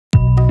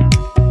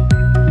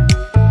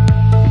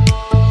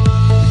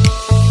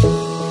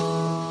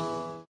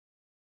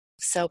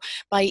So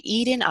by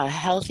eating a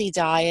healthy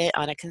diet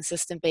on a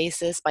consistent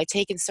basis, by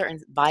taking certain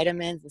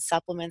vitamins and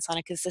supplements on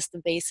a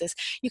consistent basis,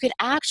 you can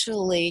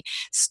actually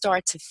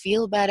start to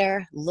feel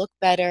better, look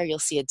better. You'll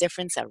see a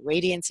difference, a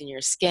radiance in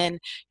your skin.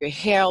 Your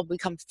hair will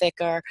become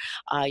thicker.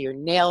 Your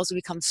nails will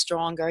become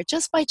stronger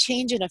just by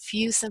changing a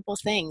few simple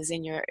things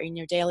in your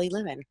daily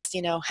living.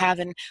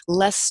 Having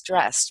less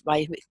stress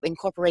by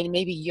incorporating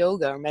maybe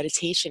yoga or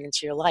meditation into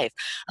your life.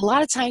 A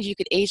lot of times you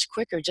could age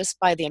quicker just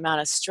by the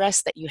amount of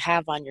stress that you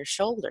have on your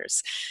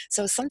shoulders.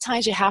 So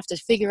sometimes you have to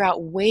figure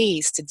out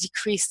ways to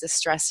decrease the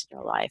stress in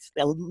your life.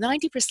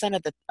 90%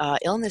 of the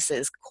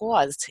illnesses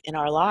caused in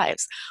our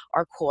lives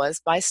are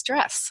caused by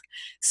stress.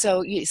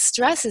 So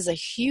stress is a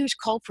huge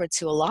culprit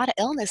to a lot of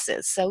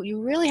illnesses. So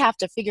you really have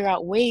to figure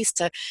out ways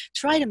to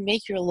try to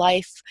make your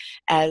life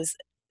as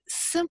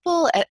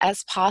simple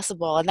as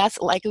possible. And that's,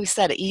 like we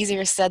said,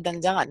 easier said than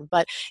done.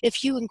 But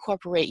if you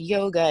incorporate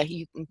yoga,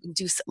 you can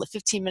do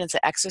 15 minutes of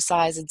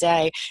exercise a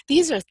day.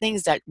 These are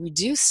things that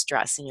reduce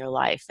stress in your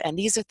life. And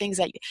these are things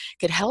that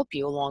could help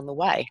you along the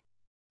way.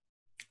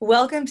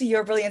 Welcome to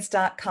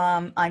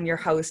yourbrilliance.com. I'm your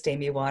host,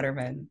 Amy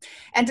Waterman.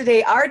 And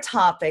today our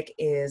topic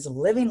is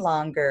living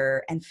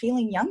longer and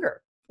feeling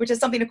younger, which is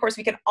something, of course,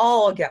 we can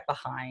all get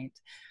behind.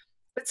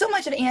 But so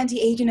much of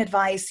anti-aging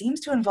advice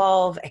seems to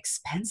involve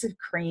expensive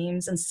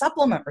creams and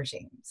supplement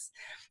regimes.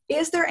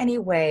 Is there any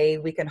way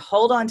we can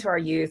hold on to our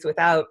youth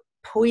without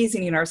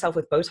poisoning ourselves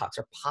with Botox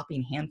or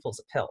popping handfuls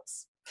of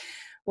pills?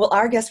 Well,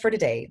 our guest for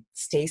today,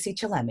 Stacey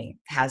Chillemi,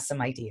 has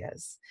some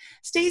ideas.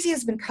 Stacey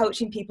has been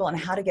coaching people on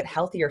how to get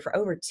healthier for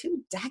over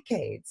 2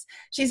 decades.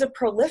 She's a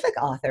prolific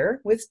author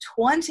with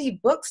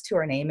 20 books to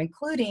her name,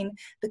 including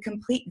The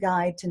Complete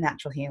Guide to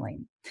Natural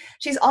Healing.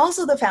 She's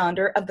also the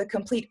founder of the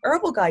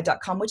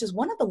CompleteHerbalGuide.com, which is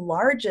one of the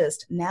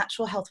largest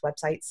natural health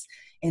websites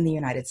in the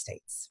United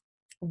States.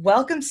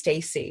 Welcome,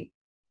 Stacey.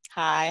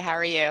 Hi, how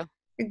are you?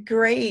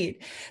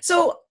 Great.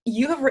 So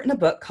you have written a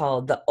book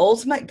called The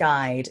Ultimate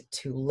Guide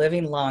to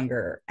Living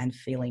Longer and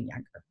Feeling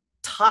Younger.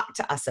 Talk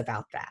to us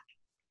about that.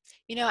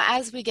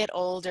 As we get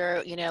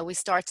older, we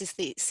start to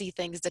see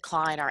things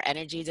decline. Our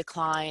energy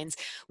declines.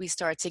 We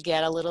start to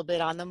get a little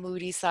bit on the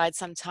moody side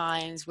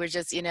sometimes. We're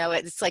just,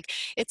 it's like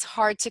it's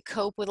hard to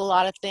cope with a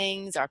lot of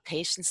things. Our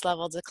patience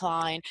level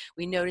decline.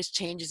 We notice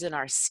changes in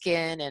our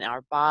skin and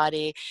our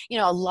body.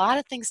 A lot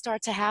of things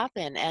start to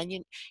happen.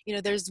 And,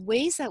 there's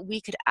ways that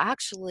we could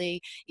actually,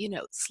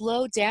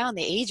 slow down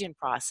the aging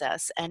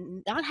process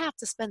and not have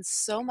to spend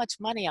so much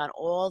money on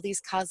all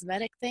these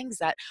cosmetic things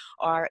that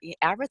are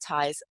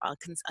advertised on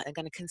a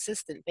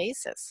consistent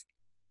basis.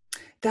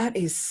 That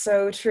is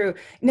so true.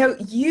 Now,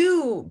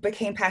 you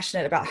became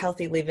passionate about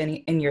healthy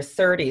living in your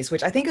 30s,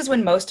 which I think is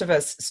when most of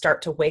us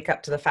start to wake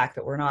up to the fact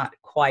that we're not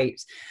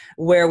quite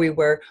where we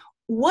were.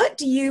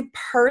 What's your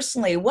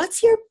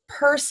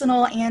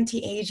personal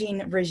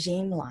anti-aging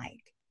regime like?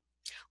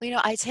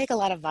 I take a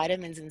lot of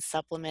vitamins and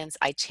supplements.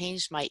 I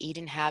changed my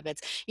eating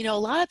habits. A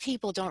lot of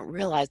people don't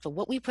realize, but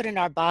what we put in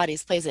our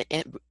bodies plays a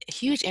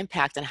huge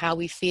impact on how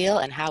we feel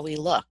and how we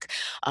look.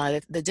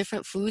 The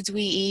different foods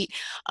we eat,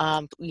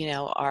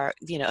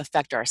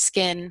 affect our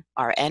skin,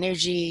 our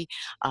energy,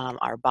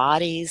 our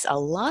bodies, a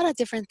lot of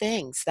different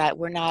things that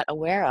we're not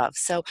aware of.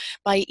 So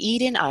by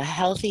eating a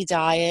healthy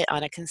diet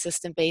on a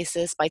consistent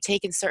basis, by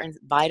taking certain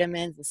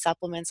vitamins and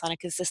supplements on a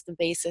consistent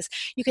basis,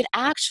 you can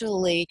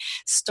actually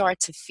start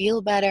to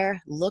feel better,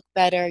 look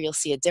better. You'll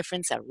see a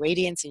difference, a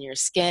radiance in your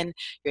skin.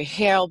 Your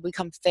hair will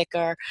become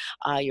thicker.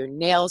 Your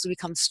nails will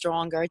become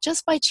stronger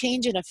just by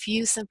changing a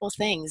few simple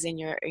things in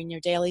your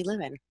daily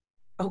living.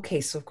 Okay,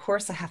 so of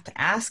course I have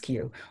to ask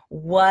you,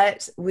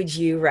 what would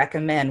you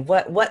recommend?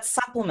 What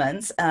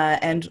supplements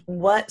and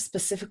what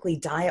specifically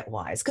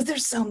diet-wise? Because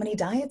there's so many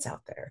diets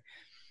out there.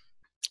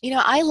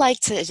 I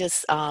like to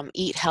just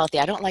eat healthy.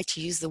 I don't like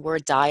to use the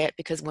word diet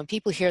because when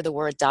people hear the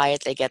word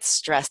diet, they get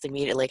stressed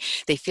immediately.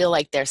 They feel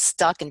like they're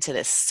stuck into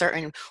this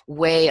certain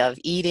way of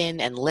eating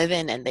and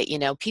living,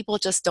 and people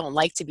just don't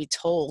like to be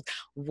told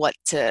what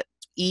to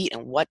eat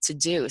and what to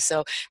do.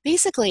 So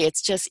basically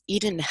it's just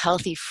eating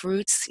healthy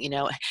fruits,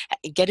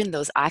 getting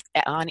those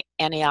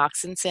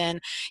antioxidants in,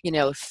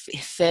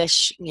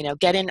 fish,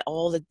 getting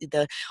all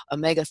the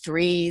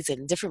omega-3s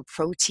and different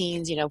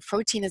proteins.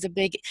 Protein is a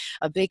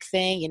big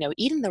thing.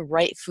 Eating the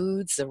right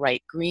foods, the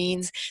right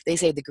greens. They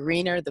say the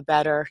greener the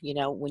better.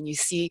 When you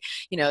see,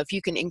 if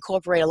you can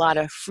incorporate a lot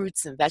of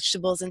fruits and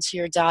vegetables into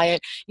your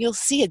diet, you'll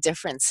see a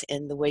difference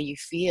in the way you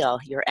feel,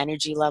 your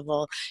energy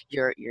level,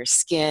 your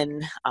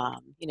skin.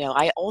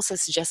 I also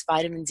suggest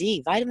vitamin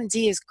D. Vitamin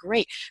D is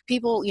great.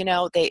 People,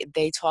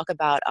 they talk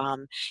about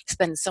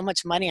spending so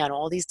much money on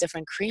all these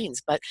different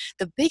creams, but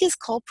the biggest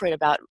culprit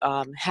about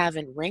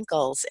having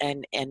wrinkles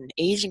and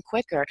aging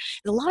quicker,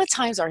 a lot of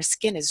times our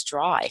skin is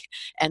dry,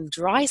 and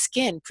dry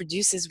skin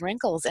produces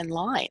wrinkles and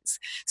lines.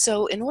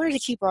 So in order to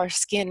keep our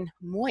skin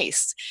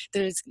moist,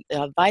 there's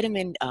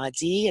vitamin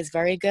D is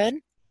very good.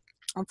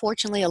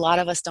 Unfortunately, a lot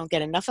of us don't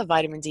get enough of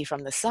vitamin D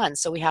from the sun,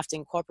 so we have to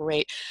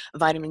incorporate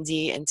vitamin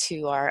D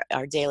into our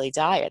daily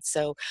diet.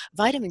 So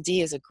vitamin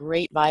D is a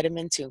great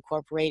vitamin to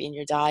incorporate in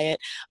your diet.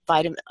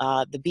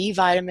 The B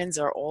vitamins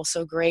are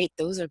also great.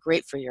 Those are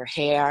great for your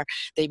hair.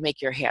 They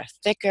make your hair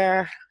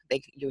thicker.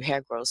 Your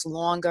hair grows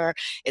longer.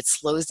 It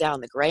slows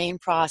down the graying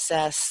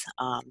process.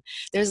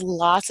 There's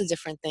lots of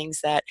different things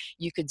that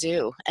you could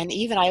do. And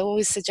even I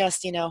always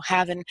suggest,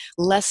 having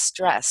less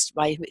stress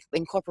by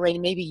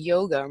incorporating maybe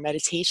yoga or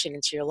meditation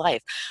into your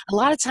life. A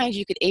lot of times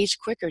you could age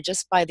quicker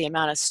just by the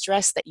amount of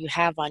stress that you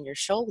have on your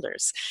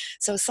shoulders.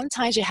 So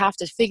sometimes you have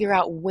to figure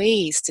out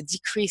ways to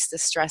decrease the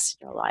stress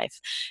in your life.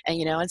 And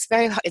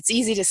it's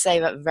easy to say,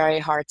 but very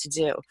hard to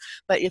do.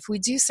 But if we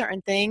do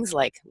certain things,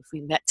 like if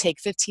we take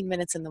 15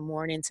 minutes in the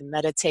morning to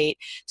meditate,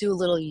 do a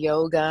little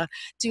yoga,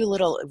 do a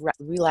little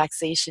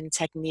relaxation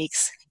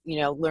techniques,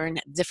 learn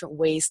different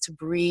ways to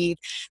breathe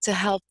to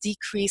help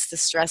decrease the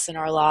stress in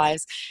our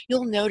lives,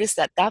 you'll notice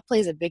that that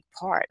plays a big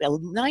part.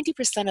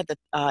 90% of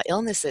the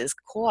illnesses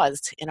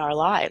caused in our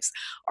lives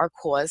are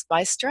caused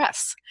by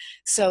stress.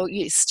 So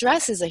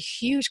stress is a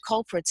huge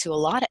culprit to a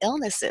lot of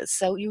illnesses.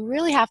 So you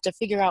really have to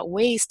figure out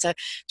ways to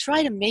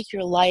try to make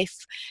your life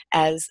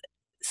as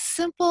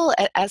simple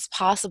as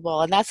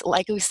possible. And that's,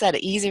 like we said,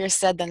 easier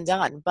said than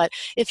done. But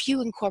if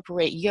you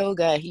incorporate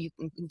yoga, you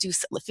can do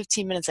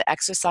 15 minutes of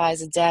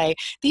exercise a day.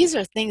 These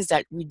are things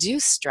that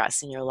reduce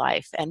stress in your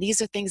life. And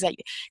these are things that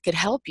could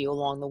help you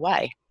along the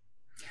way.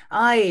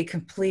 I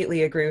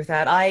completely agree with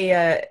that.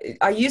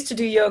 I used to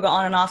do yoga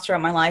on and off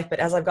throughout my life, but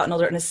as I've gotten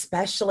older, and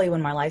especially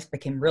when my life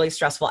became really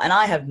stressful, and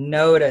I have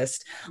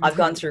noticed I've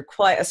gone through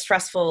quite a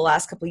stressful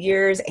last couple of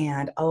years,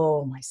 and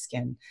oh, my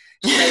skin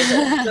shows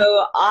it.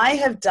 So I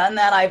have done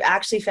that. I've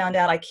actually found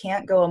out I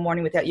can't go a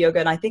morning without yoga,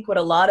 and I think what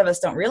a lot of us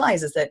don't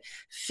realize is that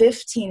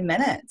 15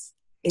 minutes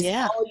is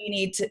Yeah. all you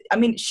need to. I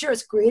mean, sure,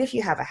 it's great if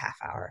you have a half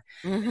hour.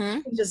 Mm-hmm.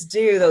 You can just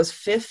do those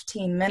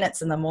 15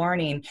 minutes in the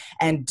morning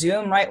and do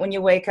them right when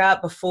you wake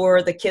up,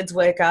 before the kids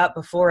wake up,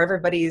 before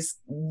everybody's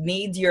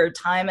needs your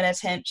time and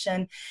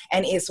attention.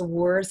 And it's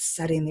worth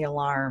setting the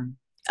alarm.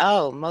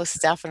 Oh,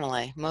 most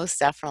definitely. Most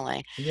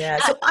definitely. Yeah.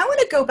 So I want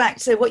to go back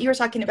to what you were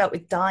talking about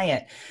with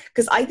diet,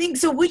 because I think,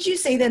 so would you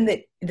say then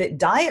that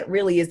diet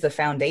really is the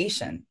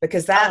foundation,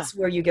 because Oh, that's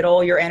where you get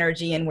all your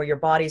energy and where your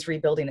body's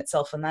rebuilding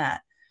itself from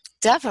that?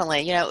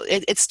 definitely.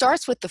 It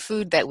starts with the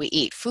food that we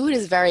eat. Food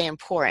is very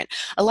important.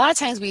 A lot of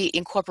times we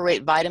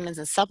incorporate vitamins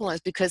and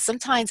supplements because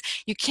sometimes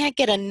you can't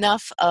get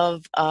enough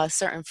of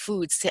certain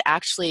foods to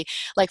actually,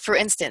 like for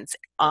instance,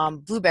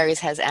 blueberries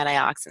has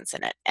antioxidants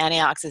in it.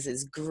 Antioxidants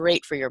is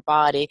great for your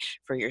body,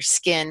 for your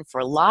skin,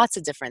 for lots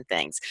of different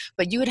things.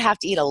 But you would have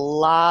to eat a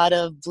lot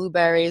of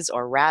blueberries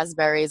or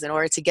raspberries in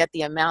order to get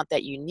the amount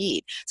that you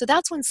need. So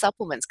that's when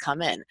supplements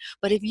come in.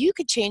 But if you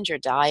could change your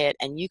diet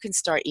and you can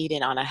start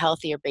eating on a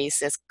healthier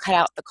basis, cut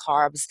out the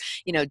carbs,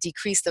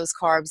 decrease those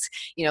carbs,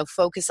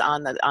 focus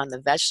on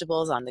the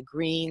vegetables, on the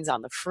greens,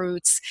 on the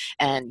fruits,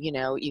 and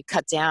you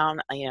cut down,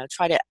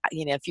 try to,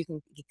 if you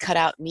can cut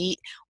out meat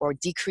or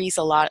decrease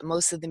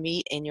most of the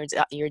meat in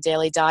your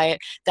daily diet,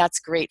 that's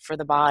great for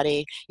the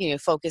body.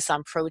 Focus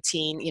on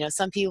protein.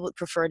 Some people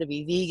prefer to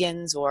be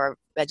vegans or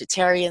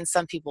vegetarians,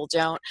 some people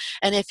don't.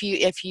 And if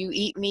you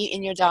eat meat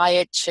in your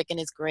diet, chicken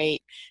is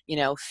great.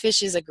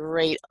 Fish is a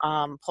great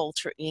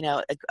poultry,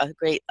 a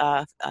great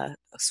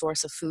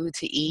source of food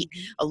to eat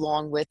Mhm.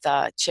 along with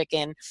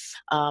chicken.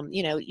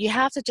 You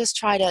have to just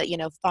try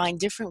to find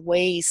different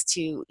ways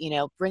to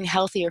bring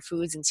healthier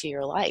foods into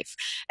your life,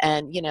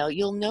 and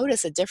you'll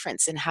notice a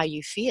difference in how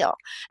you feel.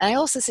 And I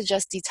also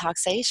suggest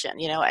detoxation.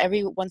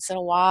 Every once in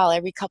a while,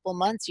 every couple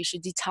months, you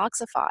should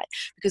detoxify,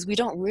 because we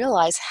don't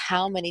realize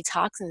how many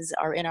toxins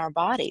are in our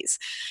bodies.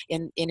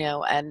 And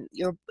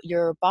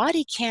your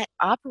body can't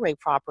operate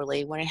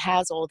properly when it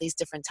has all these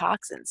different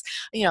toxins.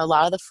 A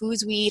lot of the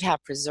foods we eat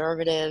have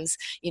preservatives.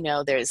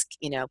 There's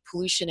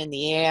pollution in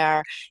the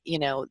air.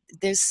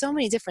 There's so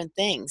many different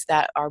things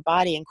that our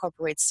body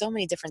incorporates, so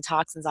many different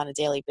toxins on a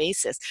daily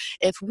basis.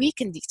 If we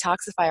can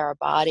detoxify our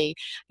body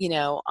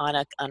on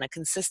a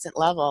consistent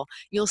level,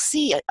 you'll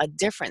see a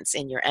difference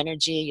in your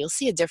energy. You'll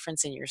see a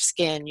difference in your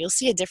skin. You'll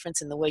see a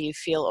difference in the way you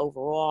feel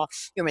overall.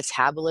 Your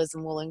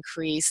metabolism will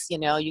increase.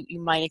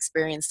 You might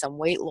experience some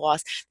weight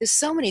loss. There's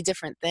so many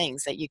different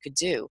things that you could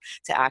do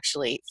to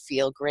actually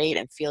feel great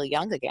and feel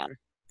young again.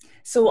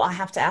 So I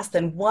have to ask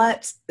then,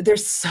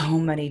 there's so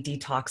many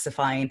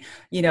detoxifying,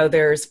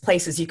 there's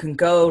places you can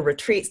go,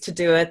 retreats to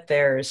do it.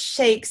 There's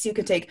shakes you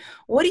can take.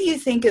 What do you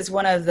think is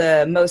one of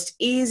the most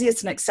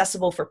easiest and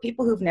accessible for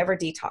people who've never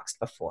detoxed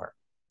before?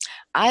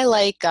 I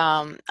like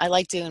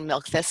doing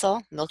milk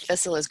thistle. Milk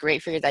thistle is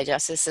great for your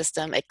digestive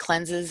system. It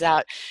cleanses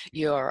out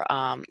your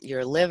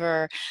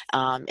liver.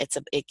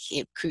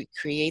 It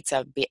creates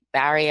a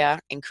barrier.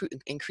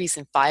 Increase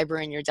in fiber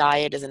in your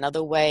diet is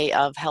another way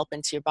of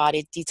helping to your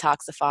body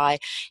detoxify.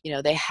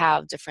 They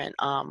have different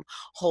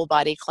whole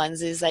body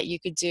cleanses that you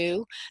could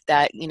do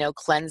that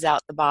cleanse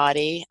out the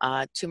body.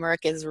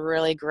 Turmeric is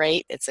really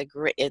great. It's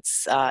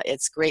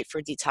great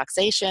for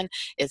detoxation.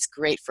 It's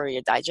great for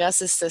your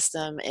digestive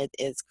system.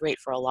 It's great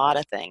for a lot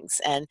of things.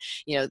 And,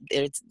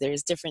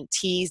 there's different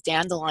teas.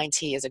 Dandelion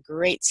tea is a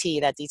great tea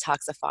that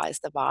detoxifies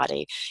the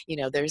body.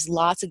 There's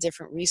lots of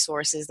different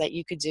resources that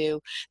you could do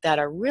that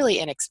are really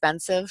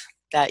inexpensive,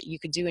 that you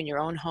could do in your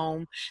own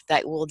home,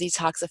 that will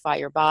detoxify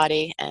your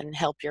body and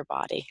help your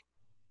body.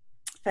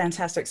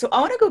 Fantastic. So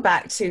I want to go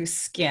back to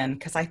skin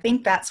because I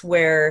think that's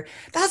where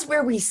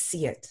we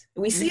see it.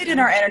 We see it in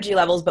our Hmm. energy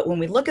levels, but when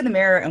we look in the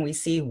mirror and we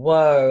see,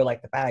 whoa,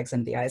 like the bags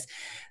under the eyes,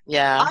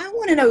 Yeah. I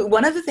want to know,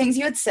 one of the things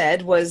you had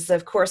said was,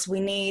 of course, we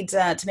need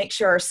to make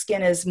sure our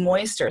skin is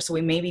moister. So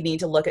we maybe need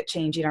to look at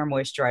changing our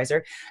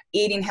moisturizer.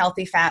 Eating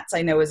healthy fats,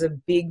 I know, is a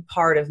big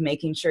part of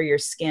making sure your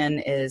skin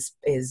is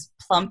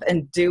plump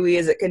and dewy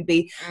as it can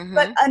be.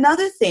 But Hmm.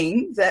 another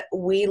thing that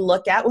we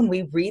look at when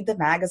we read the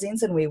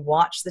magazines and we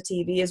watch the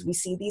TV is we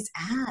see these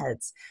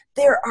ads.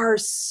 There are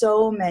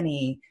so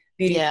many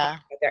beauty Yeah.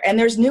 products out there, and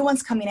there's new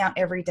ones coming out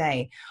every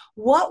day.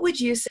 What would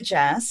you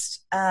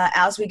suggest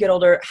as we get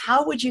older?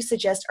 How would you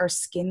suggest our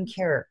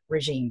skincare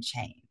regime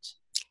change?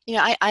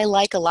 I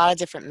like a lot of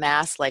different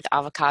masks, like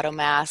avocado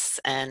masks,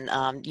 and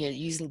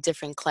using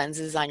different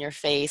cleanses on your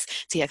face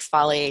to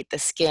exfoliate the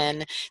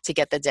skin, to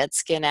get the dead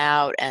skin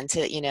out, and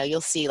you'll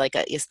see, like,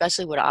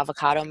 especially with an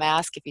avocado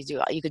mask, if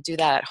you could do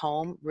that at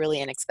home really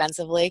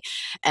inexpensively,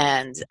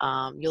 and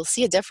you'll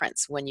see a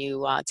difference when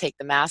you take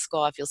the mask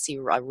off. You'll see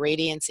a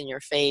radiance in your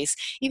face.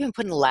 Even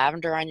putting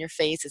lavender on your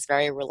face is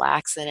very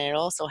relaxing, and it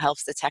also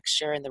helps the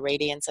texture and the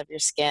radiance of your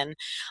skin.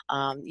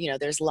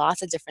 There's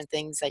lots of different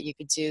things that you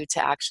could do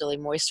to actually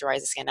moisturize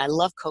the skin. I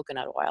love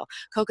coconut oil.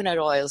 Coconut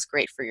oil is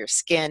great for your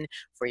skin,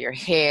 for your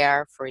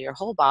hair, for your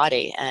whole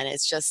body, and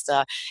it's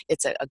a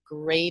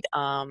great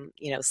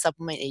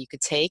supplement that you could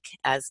take.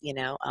 As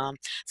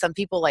some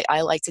people, like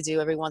I like to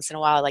do every once in a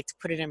while, I like to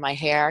put it in my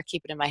hair,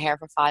 keep it in my hair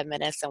for 5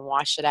 minutes, and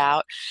wash it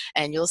out,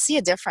 and you'll see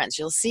a difference.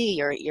 You'll see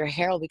your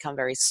hair will become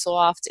very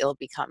soft. It'll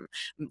become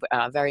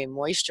very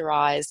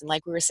moisturized, and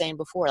like we were saying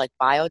before, like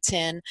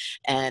biotin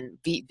and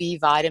B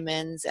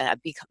vitamins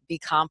and B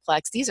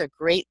complex. These are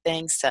great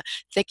things to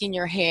thicken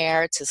your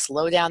hair, to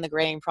slow down the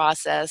graying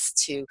process,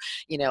 to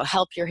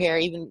help your hair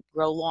even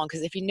grow long.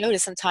 Because if you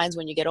notice, sometimes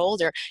when you get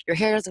older, your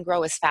hair doesn't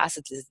grow as fast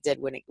as it did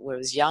when it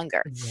was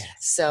younger. Yes.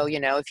 So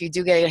if you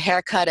do get a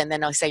haircut and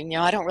then I'll say,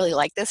 I don't really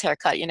like this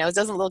haircut, it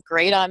doesn't look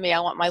great on me, I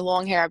want my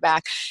long hair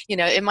back,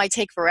 it might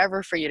take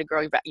forever for you to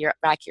grow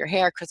back your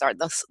hair, because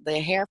the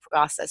hair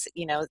process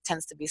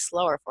tends to be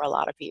slower for a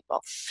lot of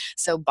people.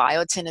 So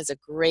biotin is a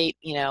great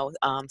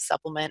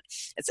supplement.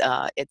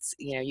 It's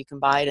you can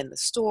buy it in the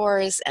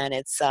stores, and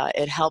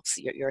it helps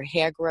your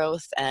hair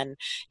growth, and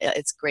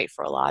it's great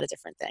for a lot of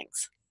different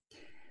things.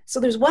 So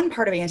there's one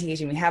part of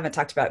anti-aging we haven't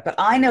talked about, but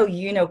I know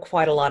you know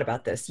quite a lot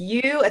about this.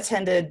 You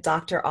attended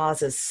Dr.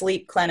 Oz's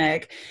sleep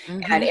clinic,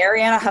 and Hmm.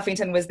 Ariana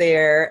Huffington was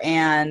there.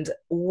 And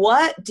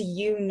what do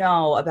you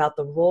know about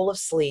the role of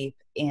sleep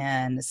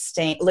in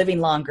staying, living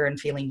longer and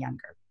feeling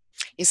younger?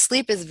 Your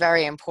sleep is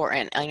very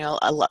important. I know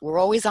we're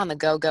always on the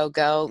go, go,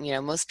 go.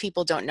 Most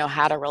people don't know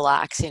how to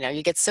relax.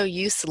 You get so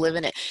used to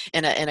living it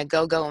in a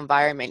go, go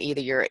environment.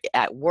 Either you're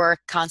at work,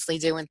 constantly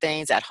doing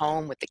things, at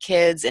home with the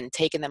kids and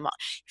taking them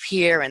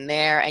here and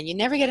there, and you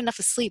never get enough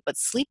of sleep. But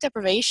sleep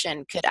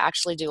deprivation could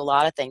actually do a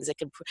lot of things.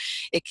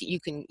 You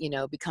can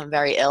become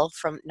very ill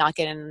from not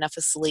getting enough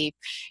of sleep.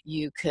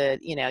 You could,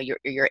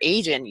 you're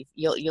aging.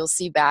 You'll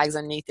see bags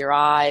underneath your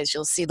eyes.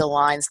 You'll see the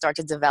lines start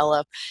to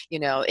develop.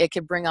 It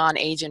could bring on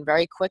aging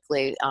very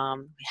quickly,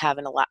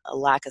 having a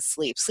lack of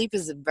sleep. Sleep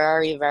is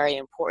very, very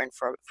important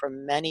for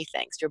many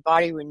things. Your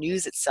body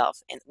renews itself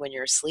when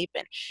you're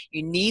sleeping.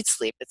 You need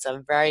sleep. It's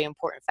a very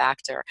important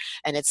factor,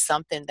 and it's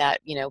something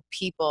that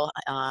people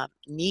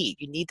need.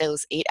 You need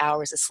those 8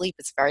 hours of sleep.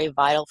 It's very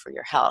vital for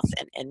your health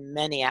in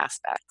many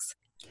aspects.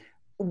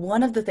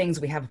 One of the things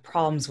we have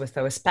problems with,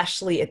 though,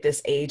 especially at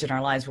this age in our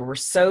lives where we're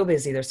so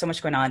busy, there's so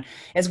much going on,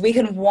 is we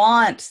can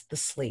want the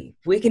sleep.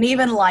 We can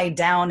even lie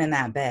down in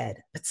that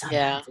bed, but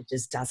Yeah. sometimes it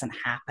just doesn't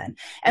happen.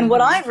 And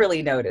what Hmm. I've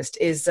really noticed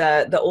is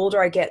the older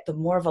I get, the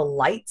more of a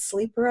light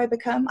sleeper I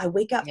become. I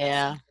wake up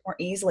Yeah. more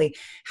easily.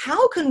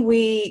 How can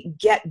we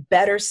get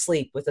better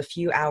sleep with the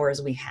few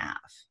hours we have?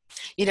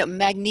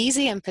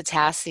 Magnesium and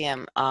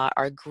potassium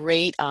are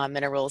great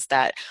minerals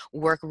that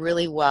work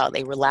really well.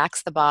 They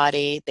relax the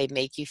body, they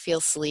make you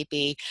feel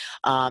sleepy.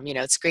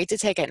 It's great to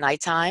take at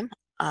nighttime.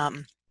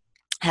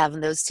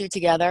 Having those two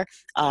together,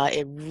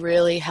 it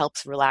really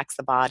helps relax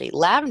the body.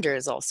 Lavender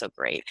is also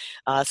great.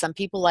 Some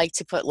people like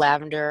to put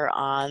lavender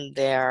on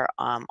their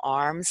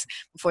arms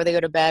before they go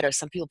to bed, or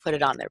some people put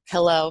it on their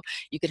pillow.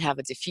 You could have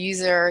a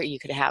diffuser, you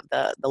could have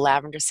the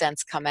lavender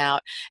scents come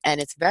out, and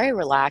it's very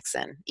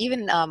relaxing.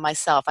 Even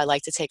myself, I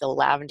like to take a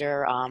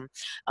lavender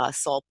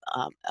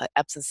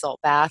Epsom salt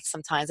bath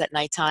sometimes at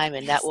nighttime,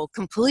 and that Yes. will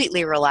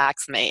completely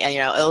relax me. And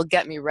it'll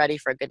get me ready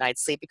for a good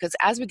night's sleep, because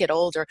as we get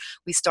older,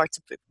 we start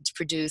to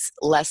produce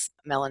less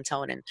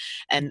melatonin.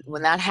 And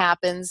when that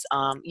happens,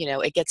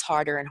 it gets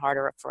harder and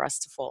harder for us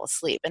to fall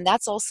asleep. And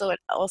that's also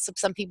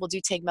some people do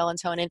take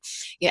melatonin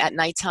at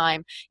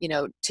nighttime,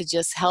 to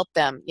just help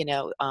them,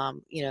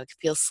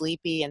 feel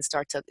sleepy and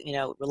start to,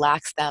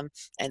 relax them,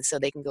 and so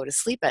they can go to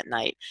sleep at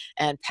night.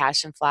 And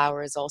passion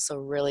flower is also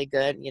really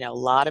good. A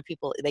lot of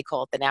people, they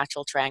call it the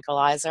natural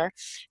tranquilizer,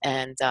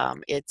 and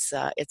it's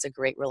a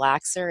great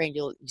relaxer. And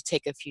you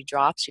take a few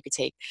drops. You could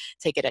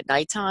take it at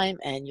nighttime,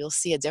 and you'll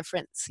see a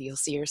difference. You'll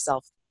see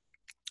yourself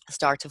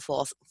start to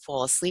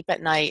fall asleep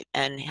at night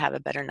and have a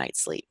better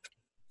night's sleep.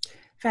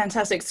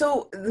 Fantastic.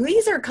 So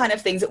these are kind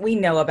of things that we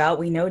know about.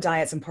 We know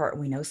diet's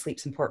important. We know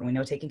sleep's important. We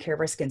know taking care of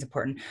our skin's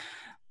important.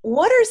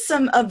 What are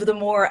some of the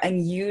more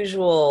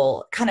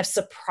unusual, kind of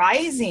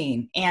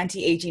surprising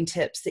anti-aging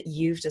tips that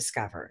you've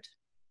discovered?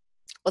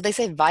 Well, they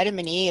say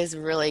vitamin E is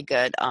really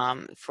good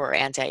for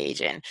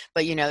anti-aging,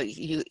 but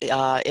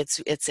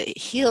it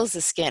heals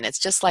the skin. It's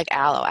just like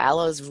aloe.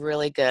 Aloe is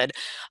really good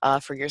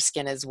for your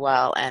skin as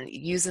well, and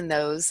using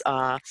those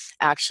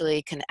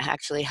actually can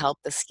actually help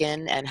the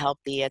skin and help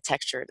the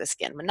texture of the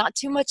skin. But not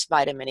too much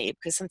vitamin E,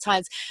 because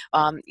sometimes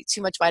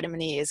too much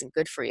vitamin E isn't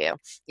good for you.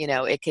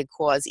 It could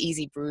cause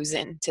easy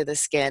bruising to the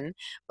skin,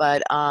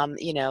 but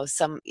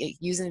some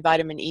using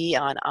vitamin E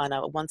on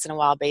a once in a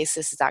while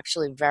basis is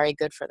actually very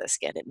good for the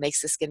skin. It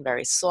makes the skin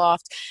very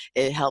soft.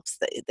 It helps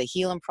the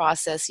healing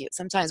process.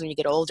 Sometimes when you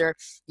get older,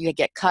 you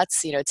get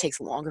cuts. It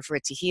takes longer for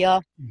it to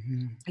heal.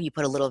 Mm-hmm. You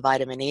put a little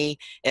vitamin E,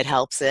 it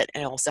helps it,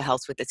 and it also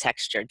helps with the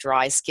texture.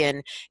 Dry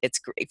skin, it's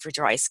great for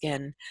dry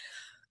skin.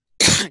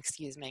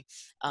 Excuse me.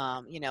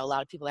 A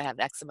lot of people that have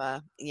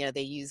eczema,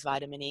 they use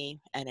vitamin E,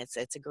 and it's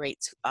a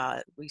great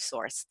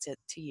resource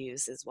to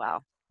use as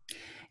well.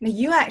 Now,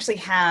 you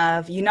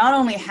not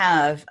only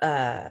have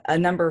a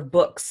number of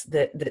books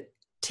that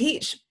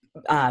teach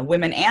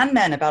women and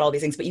men about all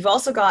these things, but you've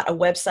also got a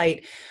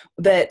website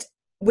that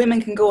women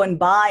can go and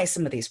buy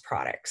some of these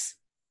products.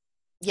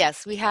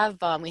 Yes, we have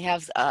a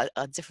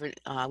different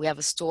we have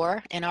a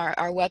store in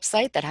our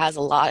website that has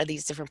a lot of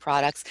these different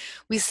products.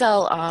 We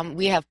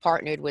have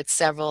partnered with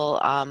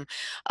several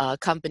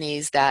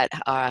companies that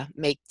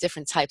make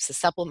different types of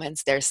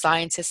supplements. They're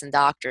scientists and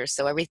doctors,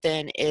 so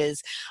everything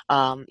is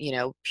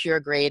pure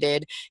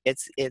graded.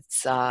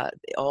 It's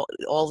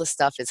all the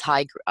stuff is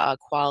high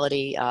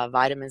quality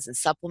vitamins and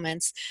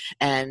supplements,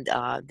 and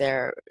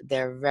they're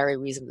very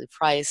reasonably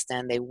priced,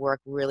 and they work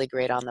really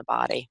great on the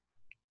body.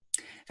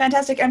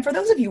 Fantastic. And for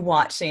those of you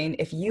watching,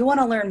 if you want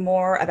to learn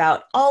more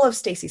about all of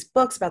Stacey's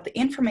books, about the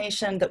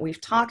information that we've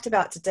talked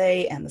about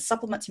today and the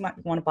supplements you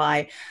might want to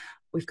buy,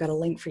 we've got a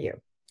link for you.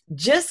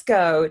 Just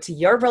go to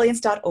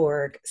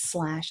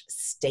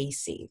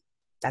yourbrilliance.org/Stacey.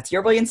 That's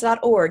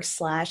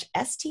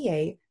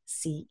yourbrilliance.org/STACEY.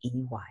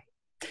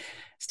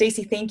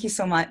 Stacey, thank you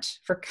so much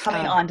for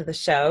coming on to the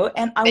show.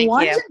 And I Thank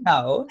wanted you. to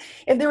know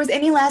if there was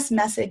any last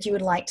message you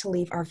would like to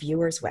leave our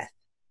viewers with.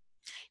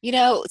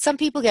 Some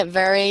people get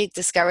very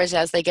discouraged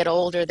as they get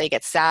older, they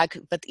get sad,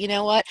 but you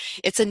know what?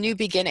 It's a new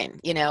beginning.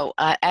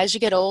 As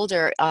you get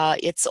older,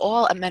 it's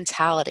all a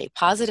mentality.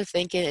 Positive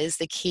thinking is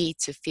the key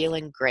to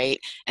feeling great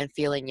and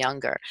feeling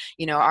younger.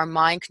 Our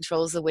mind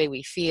controls the way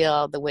we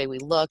feel, the way we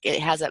look. It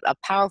has a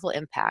powerful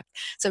impact.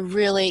 So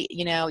really,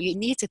 you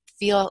need to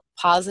feel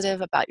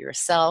positive about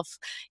yourself,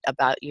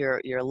 about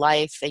your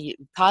life. And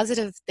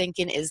positive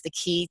thinking is the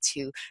key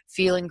to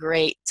feeling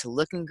great, to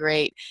looking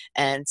great,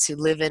 and to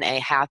living a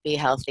happy,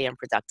 healthy, and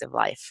productive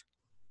life.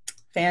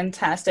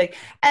 Fantastic.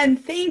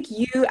 And thank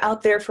you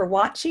out there for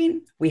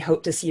watching. We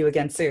hope to see you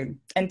again soon.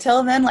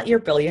 Until then, let your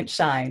brilliance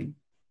shine.